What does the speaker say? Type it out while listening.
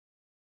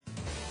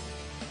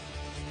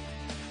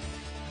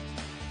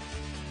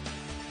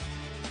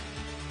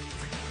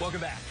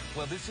Welcome back.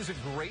 Well, this is a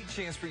great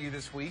chance for you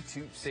this week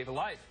to save a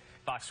life.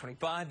 Fox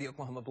 25, the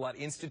Oklahoma Blood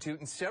Institute,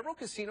 and several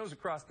casinos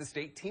across the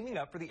state teaming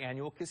up for the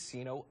annual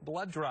Casino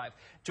Blood Drive.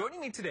 Joining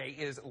me today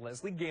is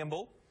Leslie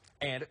Gamble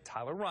and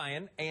Tyler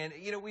Ryan. And,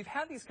 you know, we've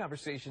had these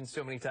conversations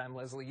so many times,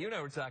 Leslie. You and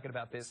I were talking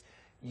about this.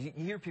 You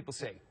hear people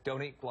say,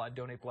 donate blood,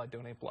 donate blood,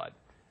 donate blood.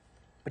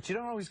 But you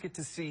don't always get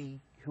to see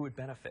who it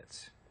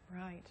benefits.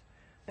 Right.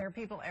 There are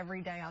people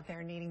every day out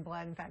there needing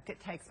blood. In fact, it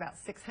takes about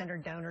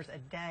 600 donors a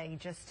day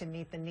just to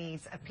meet the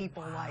needs of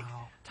people like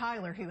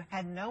Tyler, who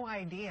had no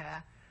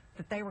idea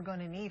that they were going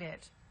to need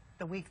it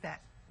the week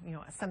that, you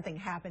know, something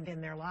happened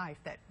in their life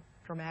that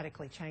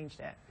dramatically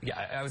changed it.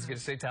 Yeah, I was going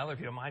to say, Tyler, if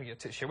you don't mind, you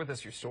to share with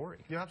us your story.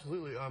 Yeah,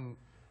 absolutely. It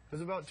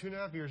was about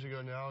 2.5 years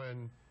ago now,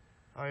 and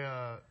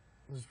I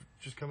was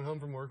just coming home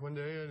from work one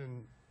day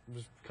and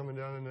just coming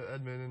down into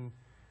Edmond, and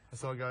I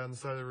saw a guy on the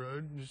side of the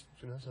road, and just,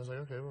 you know, so I was like,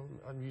 okay, well,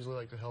 I usually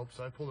like to help,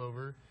 so I pulled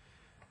over,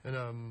 and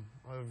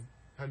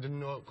I didn't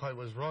know quite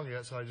what was wrong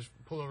yet, so I just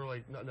pulled over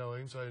like not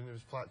knowing, so it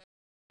was flat.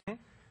 You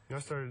know,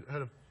 I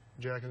had a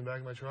jack in the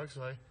back of my truck,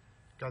 so I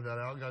got that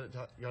out, got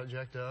it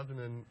jacked up, and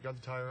then got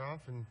the tire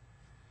off, and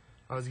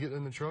I was getting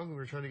in the trunk, and we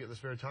were trying to get the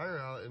spare tire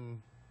out,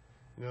 and,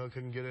 you know,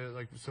 couldn't get it,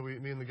 like, so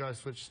me and the guy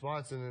switched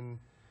spots, and then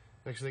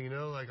next thing you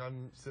know, like,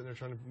 I'm sitting there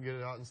trying to get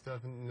it out and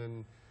stuff, and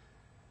then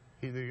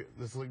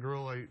this little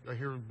girl, I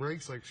hear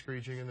brakes like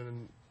screeching, and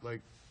then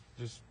like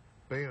just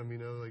bam, you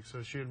know, like,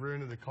 so she had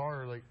rear-ended the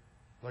car, like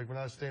when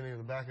I was standing in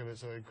the back of it,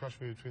 so it crushed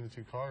me between the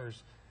two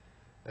cars,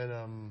 and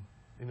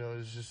you know, it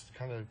was just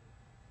kind of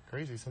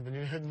crazy, something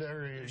you had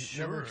never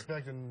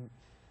expected.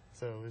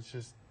 So it's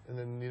just, and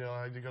then, you know,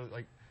 I had to go,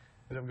 like,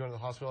 ended up going to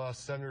the hospital. I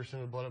lost 7%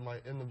 of blood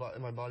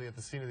in my body at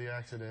the scene of the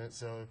accident,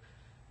 so,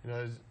 you know,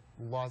 there's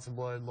lots of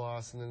blood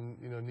lost, and then,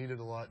 you know, needed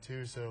a lot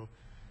too, so,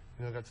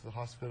 you know, I got to the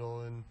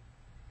hospital and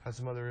had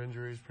some other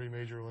injuries, pretty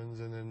major ones,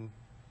 and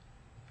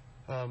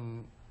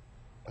then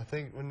I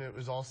think when it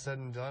was all said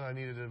and done, I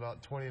needed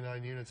about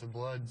 29 units of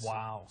blood.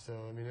 Wow. So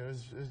I mean,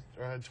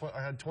 I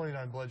had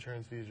 29 blood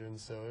transfusions,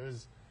 so it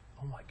was.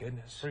 Oh my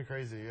goodness. Pretty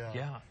crazy, yeah.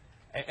 Yeah.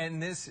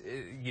 And this,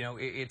 you know,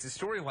 it's a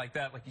story like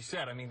that, like you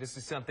said. I mean, this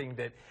is something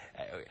that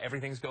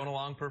everything's going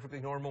along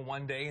perfectly normal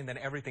one day, and then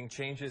everything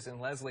changes.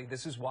 And Leslie,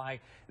 this is why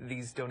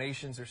these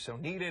donations are so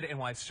needed, and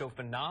why it's so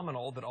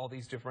phenomenal that all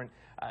these different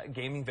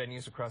gaming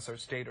venues across our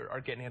state are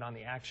getting in on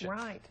the action.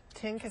 Right.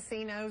 10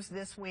 casinos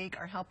this week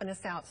are helping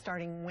us out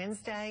starting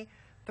Wednesday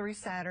through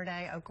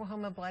Saturday.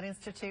 Oklahoma Blood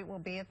Institute will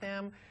be at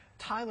them.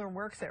 Tyler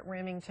works at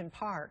Remington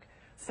Park.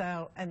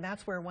 So, and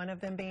that's where one of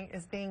them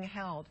is being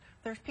held.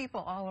 There's people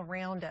all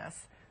around us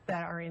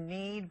that are in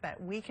need, but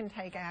we can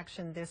take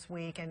action this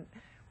week, and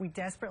we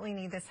desperately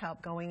need this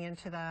help going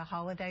into the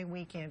holiday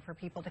weekend for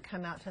people to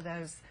come out to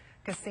those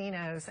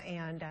casinos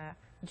and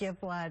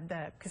give blood.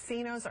 The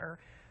casinos are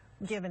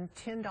giving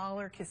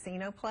 $10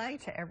 casino play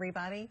to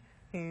everybody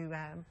who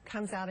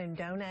comes out and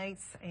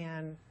donates,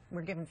 and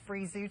we're giving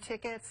free zoo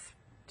tickets.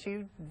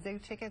 2 zoo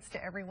tickets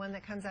to everyone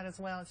that comes out as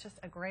well. It's just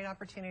a great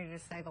opportunity to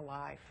save a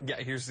life. Yeah,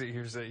 here's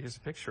a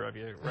picture of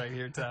you right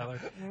here, Tyler.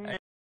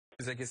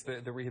 I guess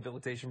the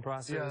rehabilitation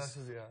process.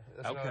 Yeah,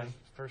 that's okay. When I was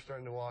first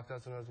starting to walk.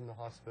 That's when I was in the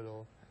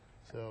hospital.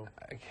 So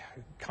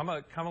come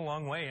a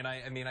long way, and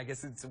I mean, I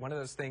guess it's one of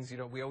those things, you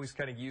know, we always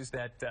kind of use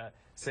that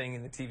saying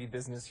in the TV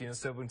business, you know,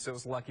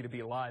 so-and-so's lucky to be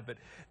alive, but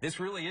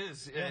this really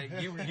is,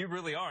 you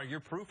really are.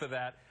 You're proof of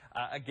that.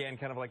 Again,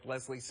 kind of like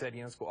Leslie said,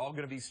 you know, it's all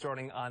going to be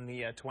starting on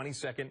the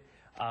 22nd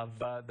of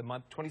the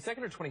month.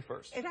 22nd or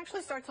 21st? It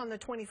actually starts on the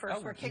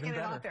 21st. We're kicking it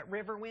off at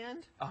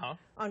Riverwind.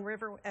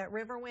 At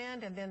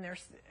Riverwind, and then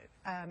there's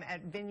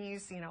at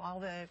venues, you know, all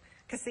the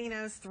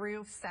casinos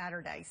through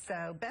Saturday.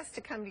 So best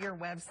to come to your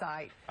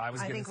website. I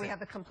think we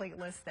have a complete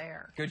list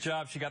there. Good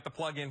job. She got the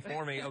plug in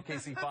for me.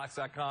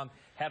 OKCFox.com.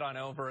 Head on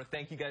over.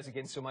 Thank you guys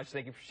again so much.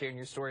 Thank you for sharing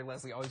your story,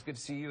 Leslie. Always good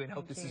to see you, and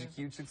hope this is a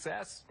huge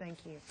success.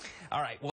 Thank you. All right. Well,